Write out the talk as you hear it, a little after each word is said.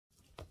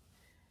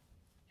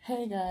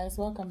Hey guys,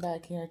 welcome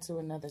back here to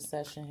another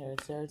session here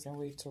at Church and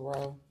Week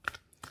Tarot.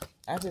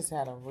 I just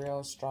had a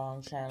real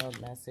strong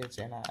channeled message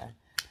and I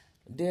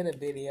did a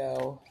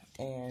video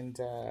and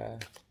the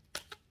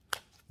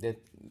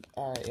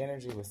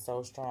energy was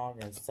so strong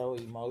and so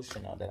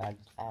emotional that I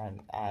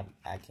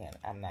can't,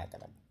 I'm not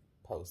going to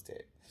post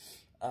it.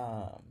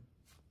 I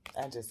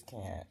just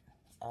can't.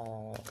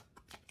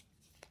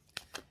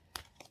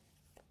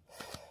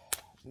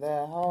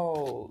 The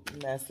whole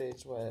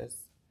message was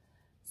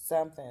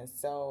something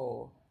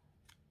so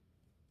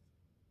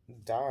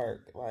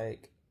dark,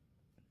 like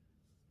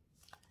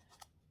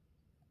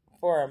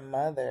for a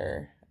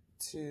mother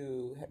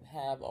to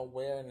have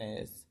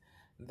awareness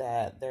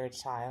that their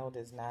child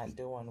is not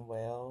doing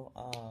well,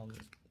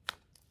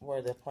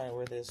 where the point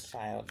where this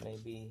child may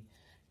be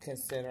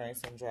considering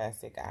some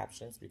drastic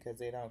options because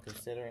they don't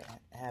consider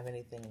have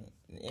any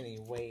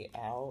way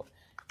out,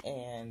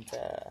 and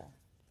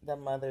the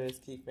mother is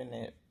keeping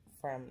it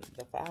from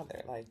the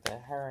father, like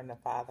her and the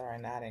father are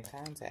not in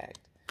contact,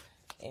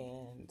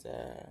 and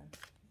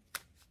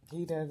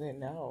he doesn't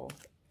know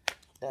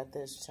that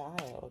this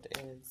child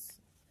is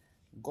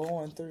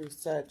going through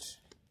such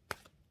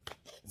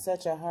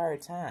a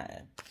hard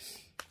time.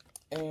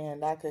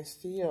 And I could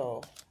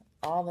feel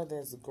all of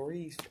this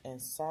grief and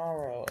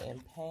sorrow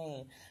and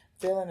pain,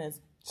 feeling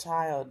this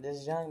child,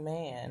 this young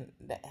man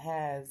that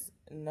has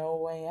no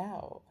way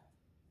out.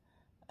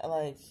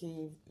 Like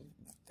he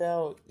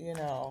felt,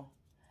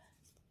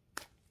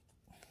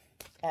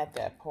 at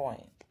that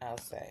point, I'll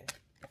say.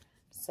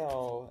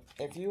 So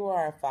if you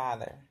are a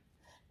father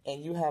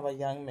and you have a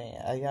young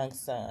man, a young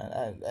son,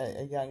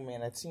 a young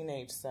man, a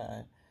teenage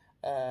son,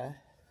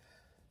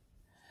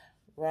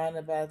 around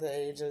about the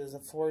ages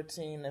of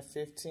 14 to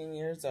 15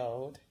 years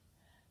old,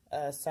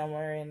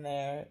 somewhere in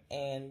there,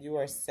 and you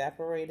are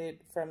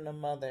separated from the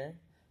mother,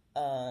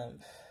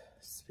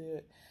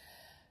 Spirit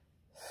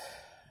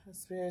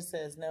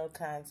says no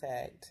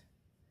contact,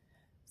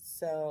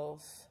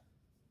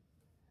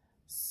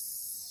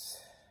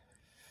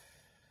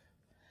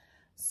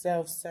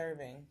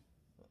 self-serving,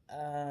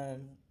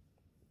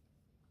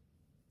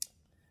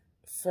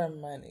 for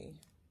money.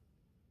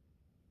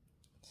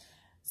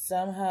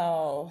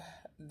 Somehow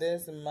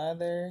this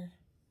mother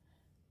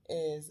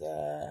is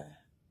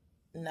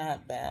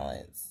not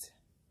balanced.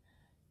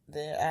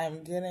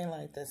 I'm getting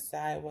like the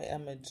sideway, a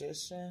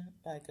magician,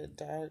 like a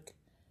dark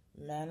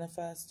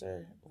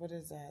manifester. What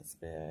is that,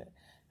 Spirit?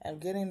 I'm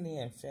getting the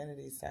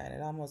infinity sign.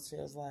 It almost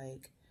feels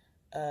like,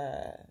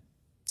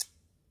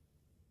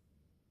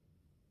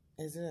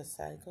 is it a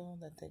cycle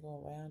that they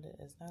go around it?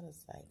 It's not a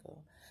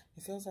cycle.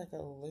 It feels like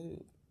a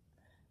loop.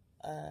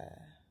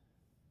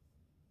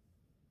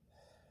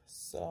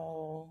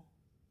 Soul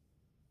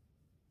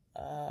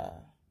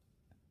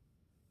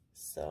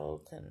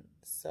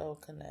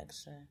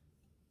connection.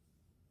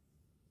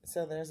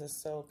 So there's a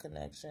soul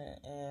connection,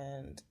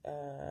 and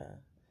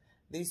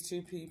these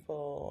two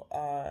people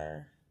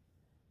are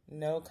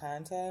no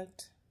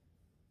contact,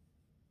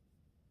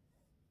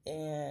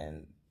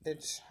 and the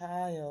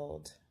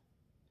child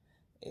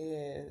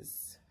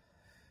is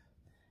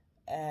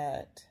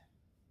at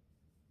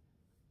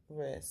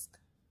risk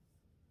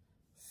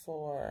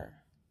for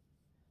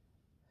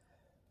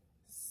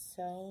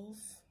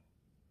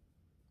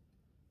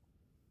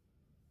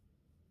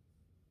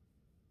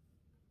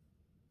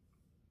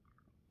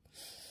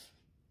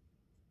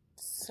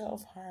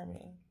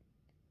self-harming.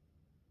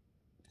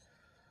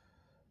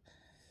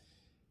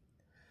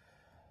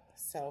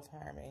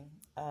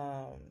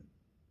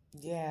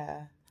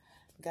 Yeah,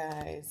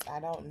 guys, I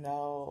don't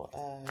know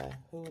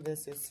who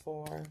this is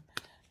for,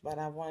 but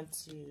I want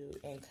to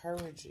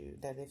encourage you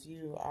that if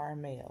you are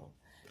male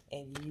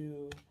and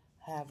you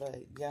have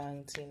a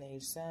young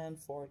teenage son,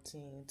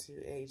 14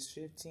 to age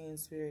 15,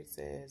 Spirit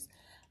says,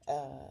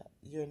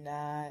 you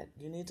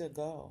need to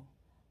go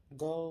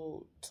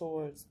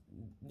towards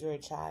your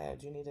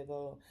child. You need to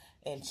go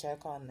and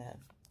check on them,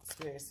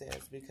 Spirit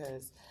says,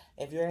 because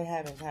if you're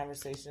having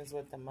conversations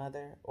with the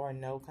mother or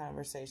no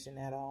conversation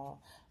at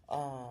all,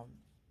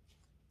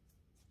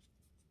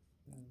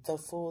 the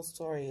full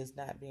story is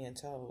not being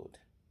told.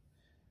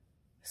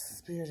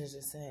 Spirit is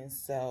just saying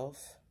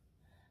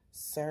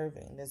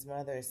self-serving. This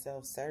mother is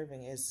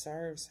self-serving. It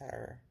serves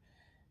her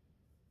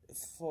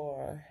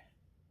for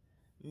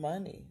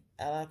money.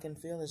 All I can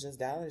feel is just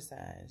dollar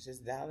signs,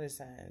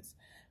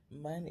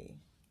 money.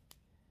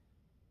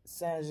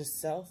 Sounds just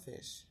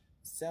selfish.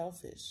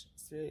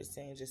 Spirit is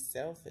saying just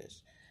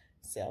selfish.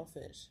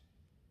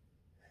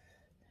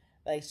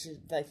 Like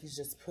he's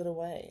just put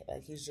away.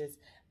 Like she's just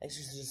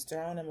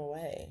throwing him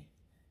away.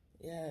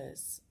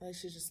 Yes, like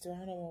she's just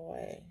throwing him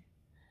away.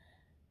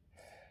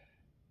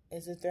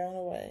 Is it thrown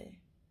away?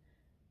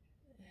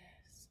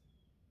 Yes.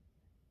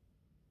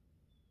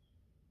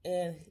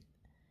 And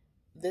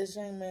this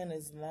young man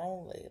is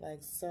lonely,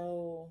 like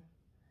so.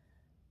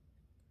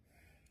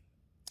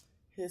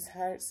 His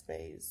heart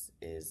space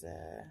is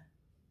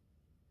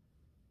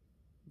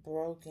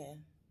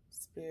broken.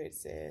 Spirit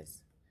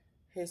says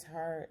his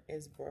heart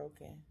is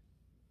broken.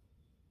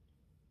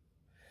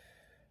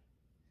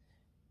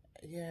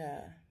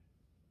 Yeah.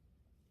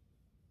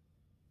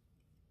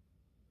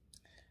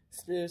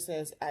 Spirit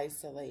says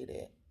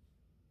isolated,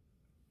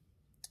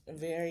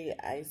 very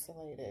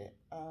isolated,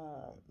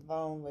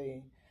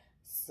 lonely,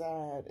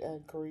 sad,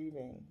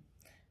 grieving,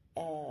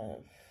 uh,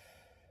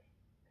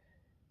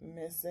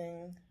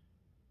 missing,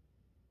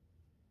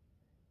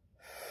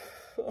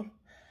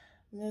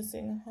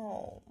 missing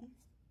home.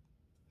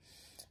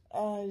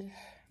 Uh,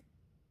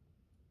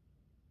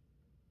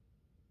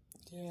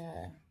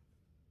 yeah,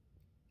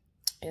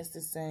 it's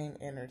the same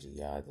energy,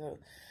 y'all. So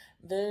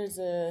there's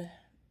a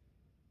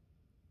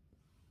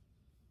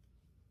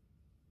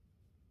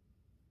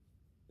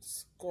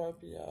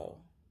Scorpio,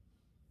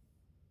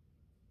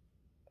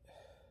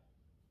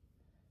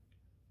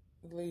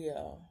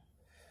 Leo,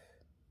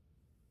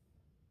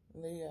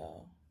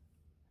 Leo,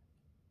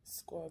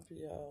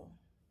 Scorpio,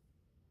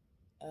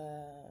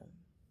 um,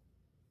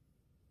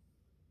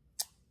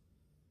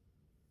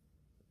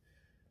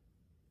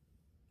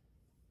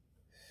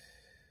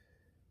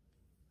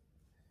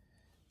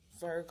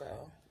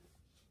 Virgo,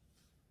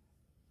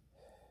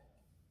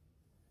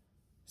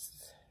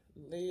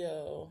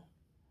 Leo,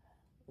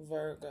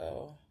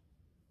 Virgo,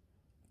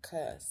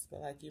 cusp.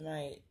 Like you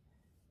might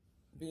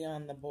be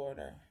on the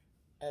border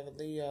of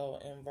Leo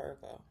and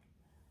Virgo,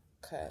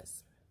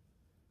 cusp.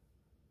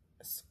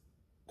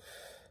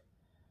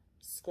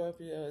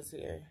 Scorpio is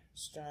here,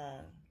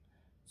 strong,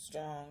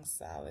 strong,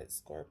 solid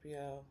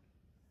Scorpio.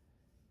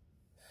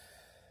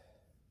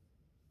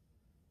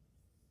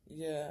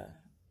 Yeah.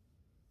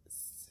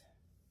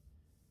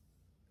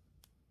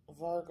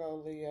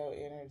 Virgo, Leo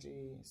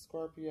energy,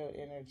 Scorpio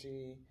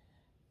energy,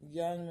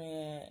 young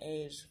man,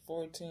 age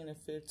 14 to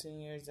 15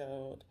 years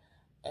old.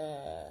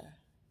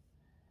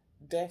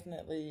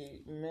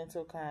 Definitely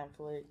mental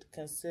conflict,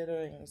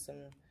 considering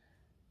some,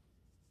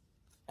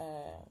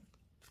 uh,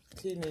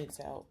 he needs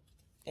help.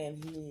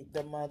 And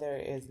the mother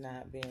is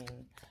not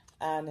being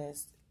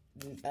honest.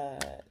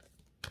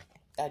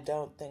 I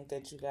don't think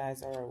that you,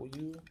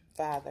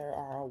 father,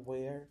 are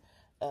aware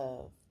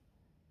of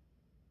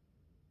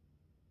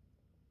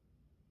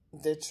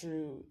the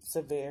true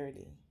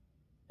severity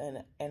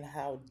and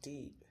how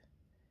deep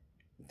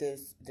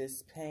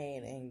this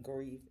pain and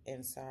grief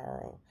and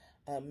sorrow,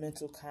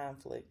 mental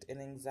conflict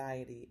and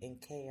anxiety and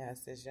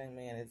chaos this young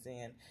man is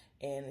in,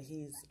 and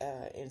he's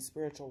in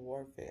spiritual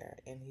warfare,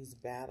 and he's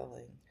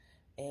battling,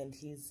 and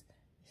he's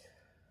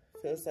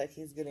feels like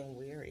he's getting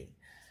weary,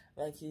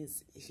 like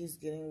he's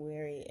getting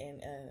weary,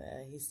 and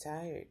he's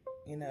tired,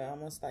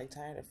 almost like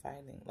tired of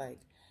fighting,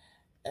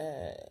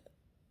 uh,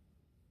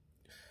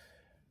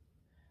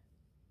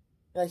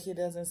 like he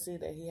doesn't see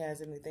that he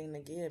has anything to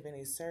give,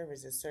 any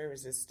service. His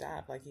service is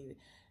stopped. Like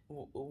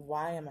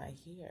why am I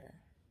here?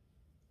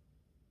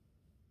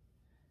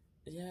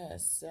 Yeah,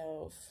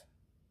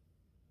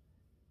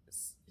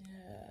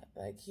 yeah,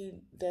 like he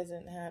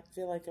doesn't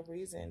feel like a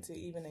reason to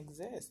even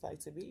exist, like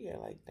to be here.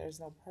 Like there's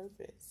no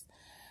purpose.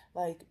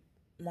 Like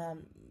my,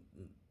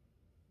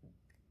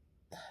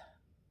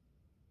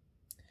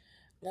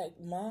 like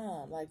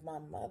my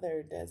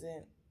mother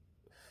doesn't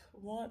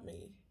want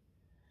me.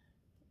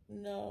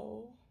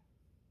 No,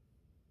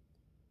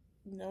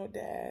 no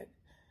dad,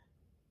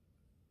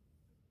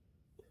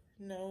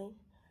 no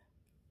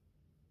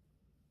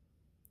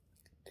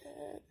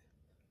dad,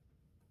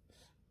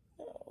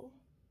 no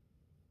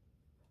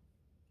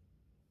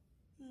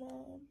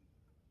mom,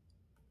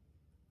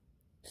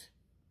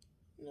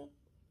 no,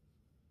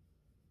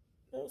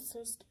 no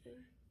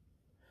sister.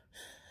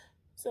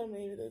 So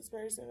maybe this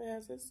person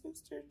has a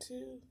sister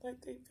too.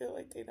 Like they feel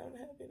like they don't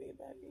have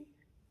anybody.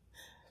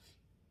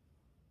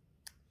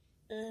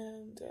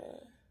 And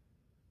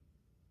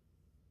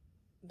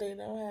they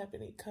don't have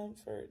any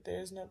comfort.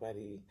 There's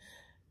nobody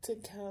to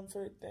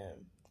comfort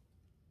them.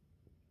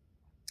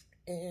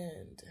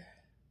 And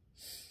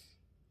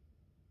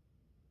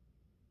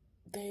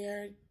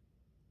they're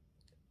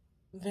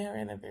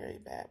in a very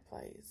bad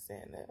place.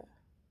 And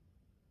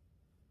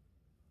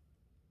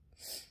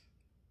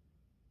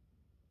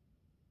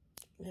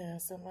yeah,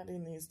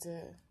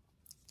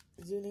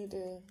 you need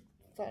to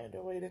find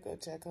a way to go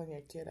check on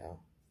your kiddo.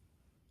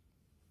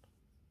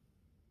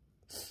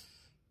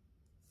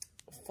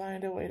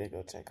 Find a way to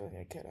go check on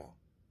your kiddo.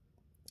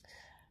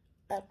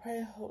 I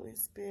pray, Holy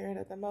Spirit,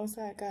 of the Most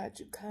High God,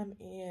 you come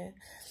in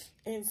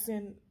and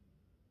send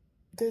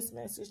this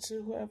message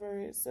to whoever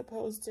it's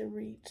supposed to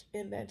reach,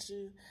 and that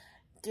you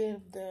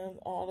give them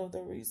all of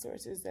the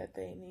resources that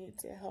they need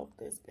to help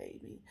this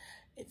baby.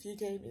 If you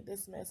gave me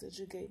this message,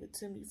 you gave it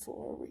to me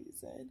for a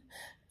reason.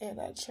 And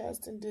I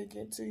trust and dig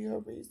into your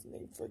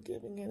reasoning for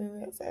giving it.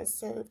 And as I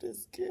serve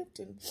this gift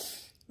and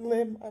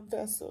lend my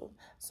vessel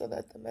so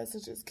that the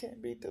messages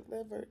can be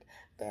delivered,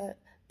 that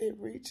it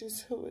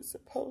reaches who it's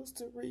supposed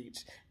to reach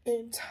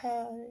in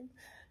time,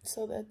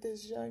 so that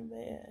this young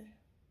man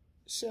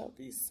shall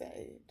be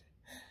saved,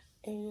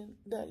 and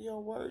that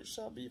your word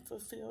shall be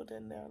fulfilled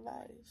in their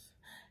life,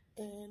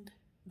 and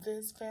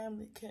this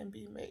family can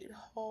be made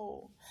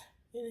whole,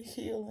 and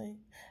healing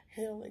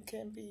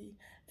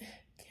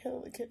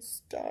can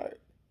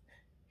start.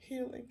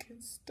 Healing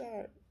can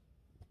start.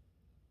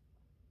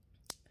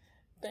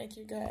 Thank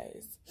you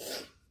guys.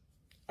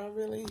 I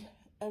really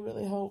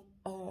hope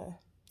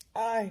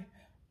I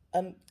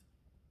um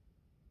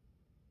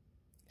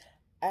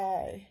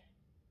I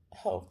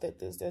hope that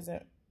this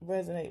doesn't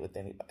resonate with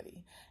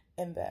anybody,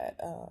 and that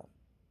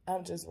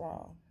I'm just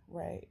wrong,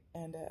 right?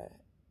 And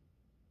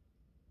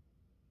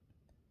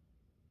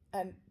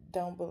I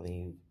don't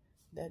believe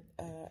that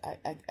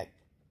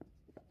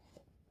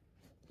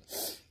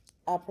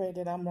I pray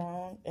that I'm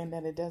wrong and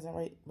that it doesn't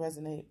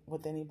resonate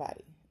with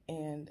anybody,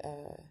 and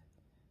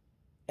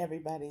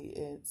everybody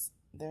is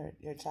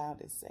your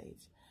child is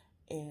safe,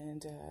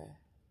 and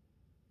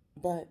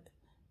but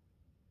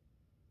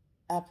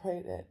I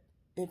pray that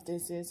if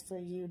this is for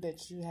you,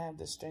 that you have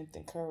the strength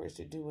and courage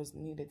to do what's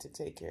needed to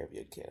take care of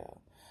your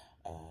kiddo.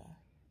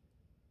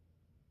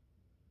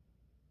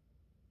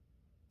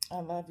 I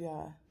love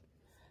y'all.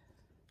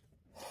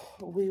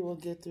 We will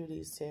get through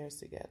these tears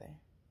together.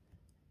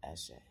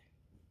 Ashe.